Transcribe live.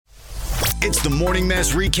It's the Morning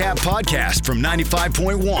Mess Recap Podcast from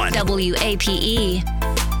 95.1 WAPE.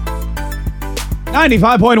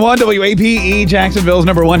 95.1 WAPE, Jacksonville's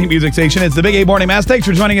number one music station. It's the Big A Morning Mass. Thanks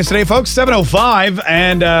for joining us today, folks. 7:05,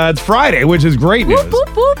 and it's Friday, which is great news. Whoop,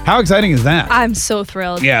 whoop, whoop. How exciting is that? I'm so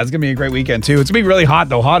thrilled. Yeah, it's going to be a great weekend, too. It's going to be really hot,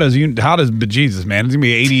 though. Hot as bejesus, man. It's going to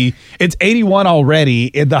be 80. It's 81 already.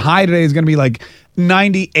 The high today is going to be like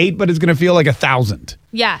 98, but it's going to feel like 1,000.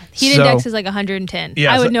 Yeah, heat index is like 110.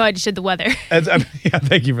 Yeah, I would know I just did the weather. Yeah,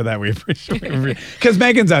 thank you for that. We appreciate it. Because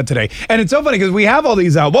Meghan's out today. And it's so funny because we have all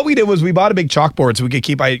these what we did was we bought a big chalkboard so we could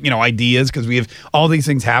keep ideas because we have all these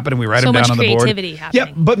things happen and we write them down on the board. So much creativity happening.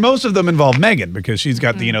 Yeah, but most of them involve Meghan because she's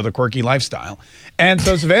got the quirky lifestyle. And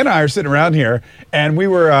so Savannah and I are sitting around here and we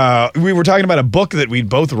were talking about a book that we'd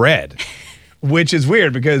both read. Which is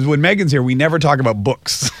weird because when Meghan's here, we never talk about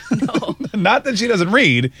books. No. Not that she doesn't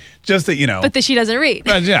read, just that, But that she doesn't read.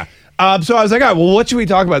 Yeah. So I was like, all right, well, what should we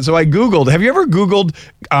talk about? So I Googled. Have you ever Googled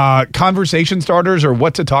conversation starters or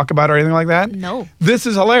what to talk about or anything like that? No. This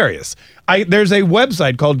is hilarious. There's a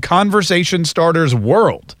website called Conversation Starters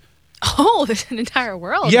World. Oh, there's an entire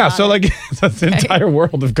world. Yeah, so that's an entire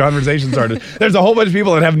world of conversation starters. There's a whole bunch of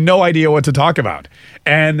people that have no idea what to talk about,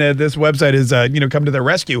 and this website is come to their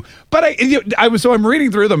rescue. But I'm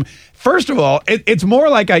reading through them. First of all, it's more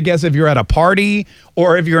like I guess if you're at a party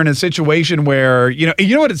or if you're in a situation where you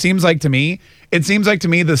know what it seems like to me. It seems like to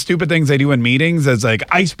me the stupid things they do in meetings as like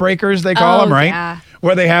icebreakers they call them, right? Yeah.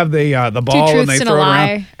 Where they have the ball and they throw it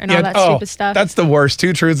around. And all that stupid stuff. That's the worst.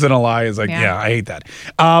 2 truths and a lie is like, yeah I hate that.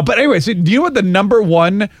 But anyway, so do you know what the number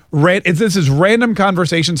one this is random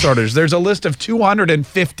conversation starters. There's a list of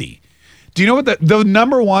 250. Do you know what the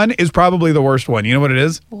number one is probably the worst one? You know what it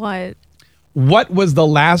is? What was the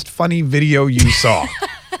last funny video you saw?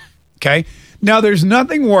 Okay. Now, there's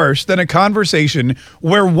nothing worse than a conversation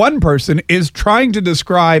where one person is trying to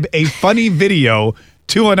describe a funny video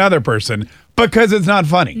to another person because it's not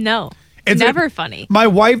funny. No, it's never funny. My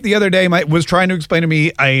wife the other day was trying to explain to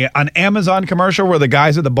me an Amazon commercial where the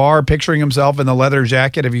guy's at the bar picturing himself in the leather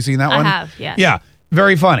jacket. Have you seen that one? I have, yes. Yeah,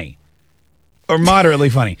 very funny. Or moderately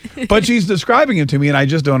funny. But she's describing it to me and I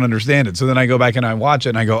just don't understand it. So then I go back and I watch it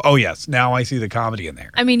and I go, oh yes, now I see the comedy in there.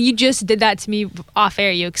 I mean, you just did that to me off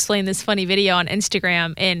air. You explained this funny video on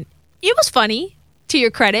Instagram and it was funny, to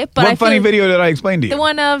your credit. But what funny video did I explain to you? The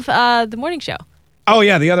one of the morning show. Oh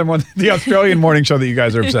yeah, the other one, the Australian morning show that you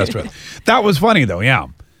guys are obsessed with. That was funny though, yeah.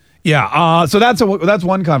 Yeah, so that's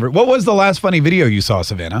one convert. What was the last funny video you saw,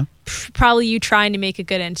 Savannah? Probably you trying to make a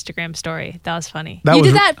good Instagram story. That was funny. You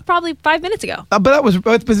did that probably 5 minutes ago.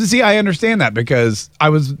 But see, I understand that because it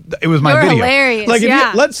was my You're video. Hilarious. Like,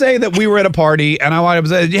 yeah. Let's say that we were at a party and I wanted to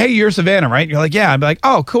say, hey, you're Savannah, right? You're like, yeah. I'd be like,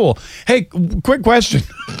 oh, cool. Hey, quick question.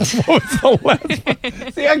 What was the last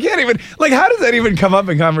one? See, I can't even, how does that even come up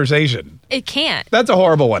in conversation? It can't. That's a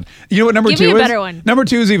horrible one. You know what number 2 is? Give me a better one. Number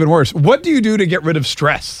 2 is even worse. What do you do to get rid of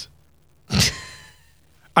stress?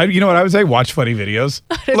 You know what I would say? Watch funny videos.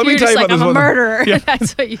 Let me tell you about this one. I'm a murderer. Yeah.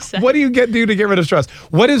 That's what you said. What do you do to get rid of stress?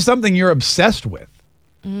 What is something you're obsessed with?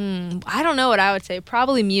 I don't know what I would say.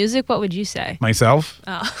 Probably music. What would you say? Myself?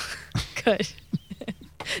 Oh, good.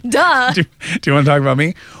 Duh. Do you want to talk about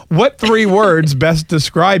me? What 3 words best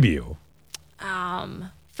describe you?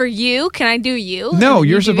 For you, can I do you? No,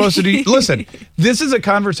 you're supposed to do. Listen, this is a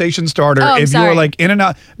conversation starter. Oh, if you're in and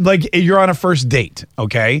out, you're on a first date,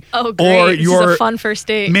 okay? Oh, great. Or this is a fun first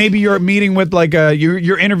date. Maybe you're meeting with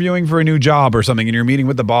you're interviewing for a new job or something, and you're meeting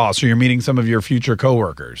with the boss, or you're meeting some of your future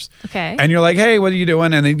coworkers. Okay. And you're like, hey, what are you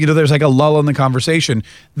doing? And then, there's like a lull in the conversation.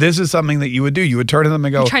 This is something that you would do. You would turn to them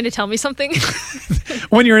and go, you're trying to tell me something?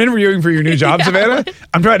 When you're interviewing for your new job, Yeah. Savannah,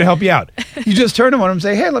 I'm trying to help you out. You just turn to one and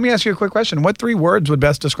say, hey, let me ask you a quick question. What 3 words would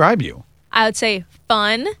best describe you? I would say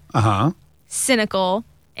fun, cynical,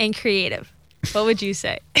 and creative. What would you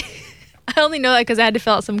say? I only know that because I had to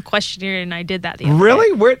fill out some questionnaire and I did that the other Really?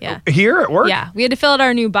 day. Where? Yeah. Here at work? Yeah. We had to fill out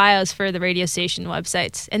our new bios for the radio station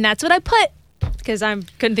websites. And that's what I put because I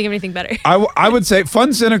couldn't think of anything better. I would say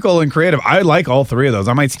fun, cynical, and creative. I like all 3 of those.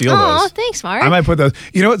 I might steal those. Oh, thanks, Mark. I might put those.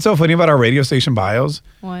 You know what's so funny about our radio station bios?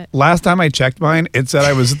 What? Last time I checked mine, it said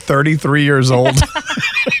I was 33 years old.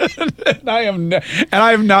 and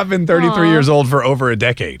I have not been 33 years old for over a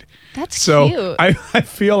decade. That's so cute. I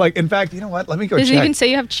feel like, in fact, you know what? Let me go check. Does it even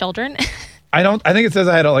say you have children? I think it says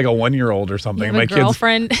I had a 1-year-old or something. You have a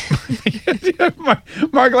girlfriend?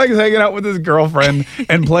 Mark likes hanging out with his girlfriend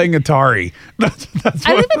and playing Atari. That's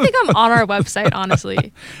I don't even think I'm on our website,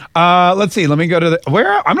 honestly. Let's see. Let me go to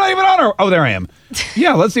where? I'm not even on our. Oh, there I am.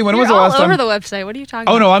 Yeah, let's see. When was the last time? You're all over the website. What are you talking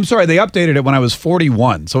about? Oh, no, I'm sorry. They updated it when I was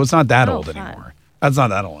 41, so it's not that old fun. anymore. That's not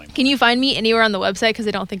that annoying. Can you find me anywhere on the website? Because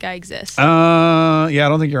I don't think I exist. Yeah, I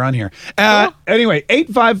don't think you're on here. Anyway,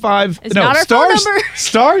 855. It's not our phone number.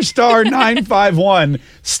 Star 951.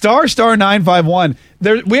 Star 951.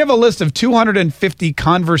 We have a list of 250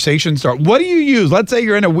 conversation starters. What do you use? Let's say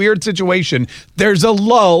you're in a weird situation. There's a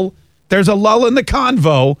lull. There's a lull in the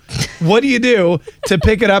convo. What do you do to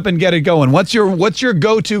pick it up and get it going? What's your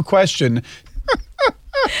go-to question?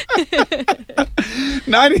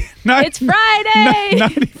 It's Friday.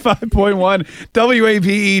 95.1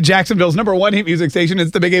 WAPE, Jacksonville's #1 hit music station.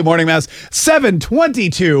 It's the Big A Morning Mass.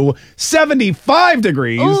 722, 75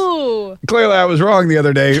 degrees. Ooh. Clearly, I was wrong the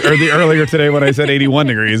other day, or earlier today when I said 81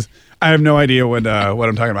 degrees. I have no idea what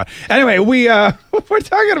I'm talking about. Anyway, we're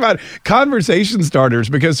talking about conversation starters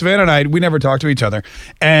because Savannah and I, we never talk to each other.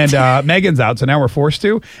 And Meghan's out, so now we're forced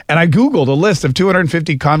to. And I Googled a list of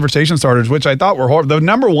 250 conversation starters, which I thought were horrible. The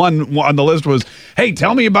number one on the list was, hey,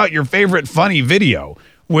 tell me about your favorite funny video,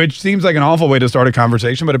 which seems like an awful way to start a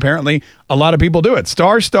conversation, but apparently a lot of people do it.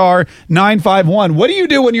 Star 951. What do you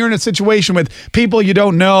do when you're in a situation with people you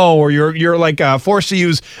don't know, or you're like forced to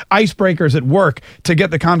use icebreakers at work to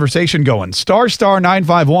get the conversation going? Star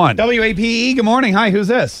 951. WAPE, good morning. Hi, who's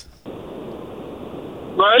this?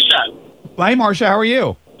 Marsha. Hi, Marsha. How are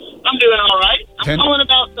you? I'm doing all right. I'm calling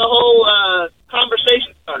about the whole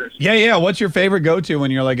conversation starters. Yeah. What's your favorite go-to when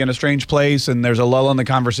you're like in a strange place and there's a lull in the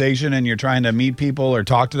conversation and you're trying to meet people or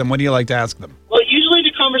talk to them? What do you like to ask them? Well, usually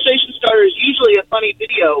the conversation starter is usually a funny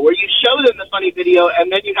video where you show them the funny video and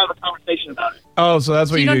then you have a conversation about it. Oh, so that's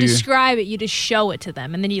what you do. You don't describe it, you just show it to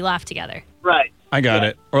them and then you laugh together. Right. I got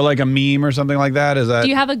it. Or like a meme or something like that. Is that? Do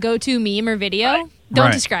you have a go-to meme or video? Right.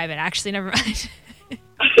 Don't describe it, actually. Never mind.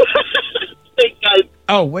 Thanks, guys.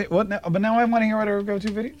 Oh, wait, what? But now I want to hear what her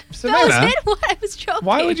go-to video. Savannah, That was it? What? I was joking.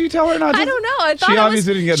 why would you tell her not to? I don't know. I thought she it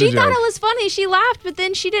obviously didn't get the She thought joke. it was funny. She laughed, but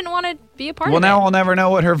then she didn't want to be a part of it. Well, now I'll never know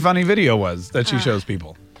what her funny video was that she shows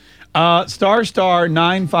people. Star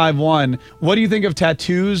 951. What do you think of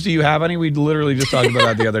tattoos? Do you have any? We literally just talked about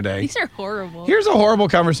that the other day. These are horrible. Here's a horrible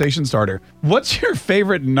conversation starter. What's your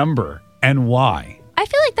favorite number and why? I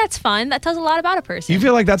feel like that's fun. That tells a lot about a person. You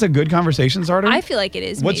feel like that's a good conversation starter? I feel like it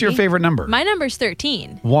is. What's your maybe. favorite number? My number's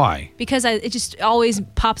 13. Why? Because it just always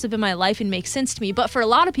pops up in my life and makes sense to me. But for a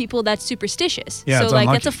lot of people, that's superstitious. Yeah, so it's like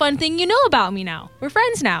unlucky. that's a fun thing you know about me now. We're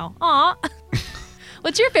friends now. Aw.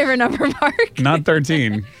 What's your favorite number, Mark? Not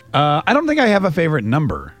 13. I don't think I have a favorite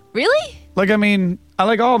number. Really? Like, I mean, I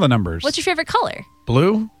like all the numbers. What's your favorite color?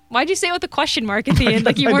 Blue? Why'd you say it with a question mark at the end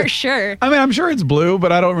like you weren't sure? I mean, I'm sure it's blue,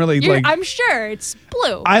 but I don't really like. I'm sure it's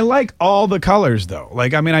blue. I like all the colors, though.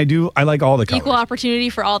 Like, I mean, I like all the colors. Equal opportunity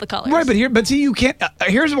for all the colors. Right, but see, you can't.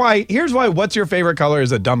 Here's why. What's your favorite color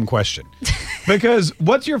is a dumb question, because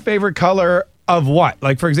what's your favorite color of what?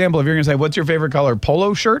 Like, for example, if you're gonna say, what's your favorite color?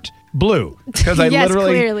 Polo shirt, blue. Because I yes,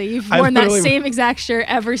 literally, clearly, you've worn that same exact shirt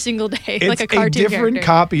every single day, like a cartoon It's a different character.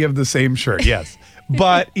 copy of the same shirt. Yes.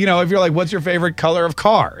 But, you know, if you're like, what's your favorite color of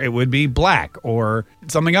car? It would be black or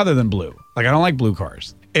something other than blue. Like, I don't like blue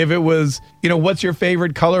cars. If it was, you know, what's your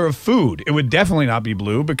favorite color of food? It would definitely not be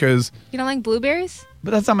blue because... You don't like blueberries?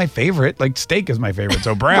 But that's not my favorite. Like, steak is my favorite,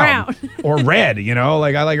 so brown. Or red, you know?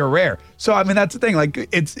 Like, I like a rare. So, I mean, that's the thing. Like,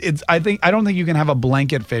 I don't think you can have a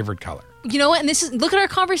blanket favorite color. You know what? And look at our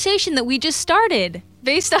conversation that we just started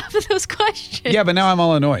based off of those questions. Yeah, but now I'm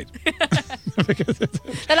all annoyed.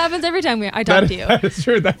 That happens every time I talk to you. That is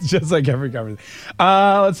true. That's just like every conversation.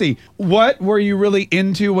 Let's see. What were you really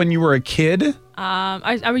into when you were a kid?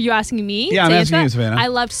 Are you asking me? Yeah, I'm asking you, Savannah. I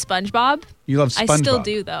loved SpongeBob. You love SpongeBob? I still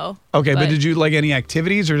do, though. Okay, but did you like any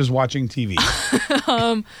activities or just watching TV?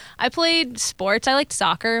 I played sports. I liked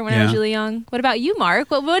soccer when I was really young. What about you, Mark?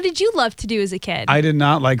 What did you love to do as a kid? I did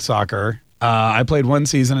not like soccer. I played one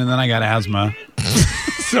season and then I got asthma.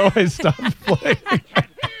 So I stopped playing.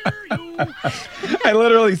 I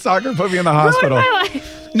literally, soccer put me in the hospital. Ruined my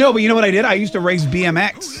life. No, but you know what I did? I used to race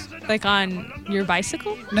BMX. Like on your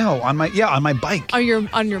bicycle? No, on my bike. On your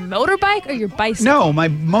motorbike or your bicycle? No, my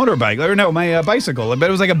motorbike. Or no, my bicycle. But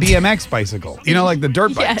it was like a BMX bicycle. You know, like the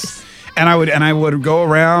dirt bikes. Yes. And I would go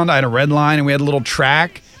around. I had a red line and we had a little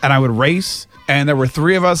track and I would race. And there were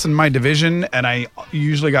 3 of us in my division, and I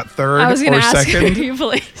usually got third I was or gonna ask second. who you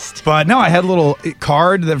placed. But no, I had a little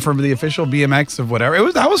card from the official BMX of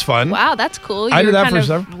whatever. That was fun. Wow, that's cool. I did that for kind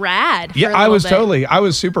some. of rad. Yeah, I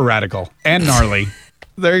was super radical and gnarly.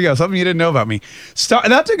 There you go. Something you didn't know about me.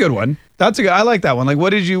 That's a good one. I like that one. Like,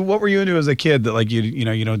 what were you into as a kid that like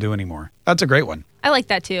you don't do anymore? That's a great one. I like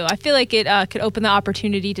that too. I feel like it could open the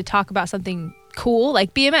opportunity to talk about something cool,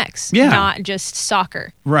 like BMX, not just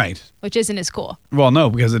soccer, Right. which isn't as cool. Well, no,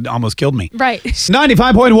 because it almost killed me. Right.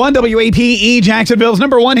 95.1 WAPE, Jacksonville's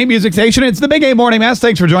 #1 hit music station. It's the Big A Morning Mass.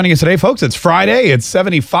 Thanks for joining us today, folks. It's Friday. It's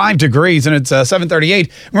 75 degrees, and it's 7:38.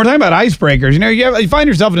 And we're talking about icebreakers. You know, you find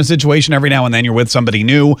yourself in a situation every now and then. You're with somebody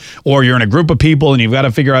new, or you're in a group of people, and you've got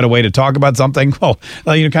to figure out a way to talk about something. Well,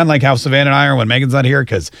 you know, kind of like how Savannah and I are when Megan's not here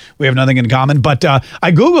because we have nothing in common. But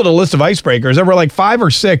I Googled a list of icebreakers. There were like 5 or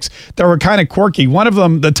 6 that were kind of quirky. One of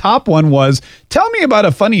them, the top one was, tell me about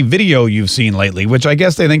a funny video you've seen lately, which I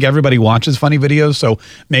guess they think everybody watches funny videos, so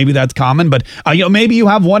maybe that's common. But you know, maybe you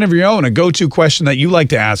have one of your own, a go-to question that you like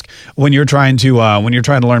to ask when you're trying to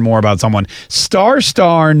learn more about someone.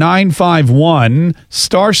 *951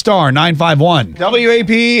 *951. WAP.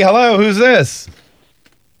 Hello, who's this?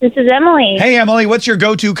 This is Emily. Hey, Emily. What's your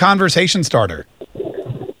go-to conversation starter?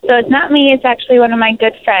 So it's not me, it's actually one of my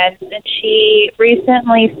good friends, and she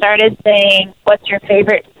recently started saying, "What's your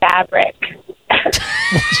favorite fabric?"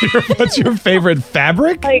 What's your favorite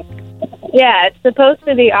fabric? Like, yeah, it's supposed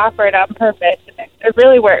to be awkward on purpose, and it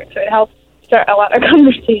really works. It helps start a lot of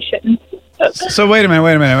conversations. So wait a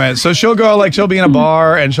minute. So she'll be in a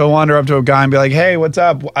bar and she'll wander up to a guy and be like, "Hey, what's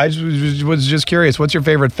up? I was just curious. What's your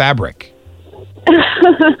favorite fabric?"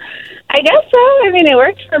 I guess so. I mean, it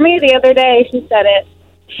worked for me the other day. She said it.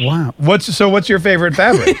 Wow. What's your favorite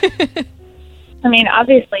fabric? I mean,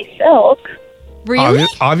 obviously silk. Really?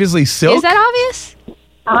 Obviously silk? Is that obvious?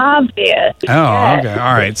 Obvious. Oh, yes. Okay.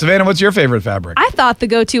 All right. Savannah, what's your favorite fabric? I thought the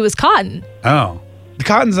go-to was cotton. Oh. The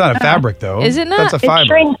cotton's not a fabric, though. Is it not? That's a It fiber.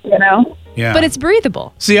 shrinks, you know. Yeah. But it's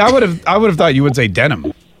breathable. See, I would have thought you would say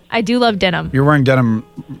denim. I do love denim. You're wearing denim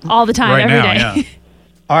All the time, right every now, day. yeah.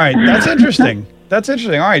 All right. That's interesting. All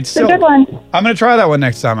right. It's a good one. I'm going to try that one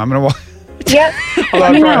next time. I'm going to Yep. Hold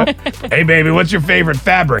on, try it. Hey, baby, what's your favorite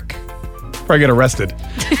fabric? Before I get arrested.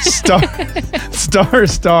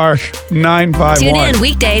 *951. Tune in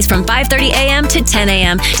weekdays from 5:30 a.m. to 10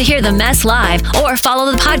 a.m. to hear the mess live or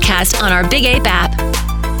follow the podcast on our Big Ape app.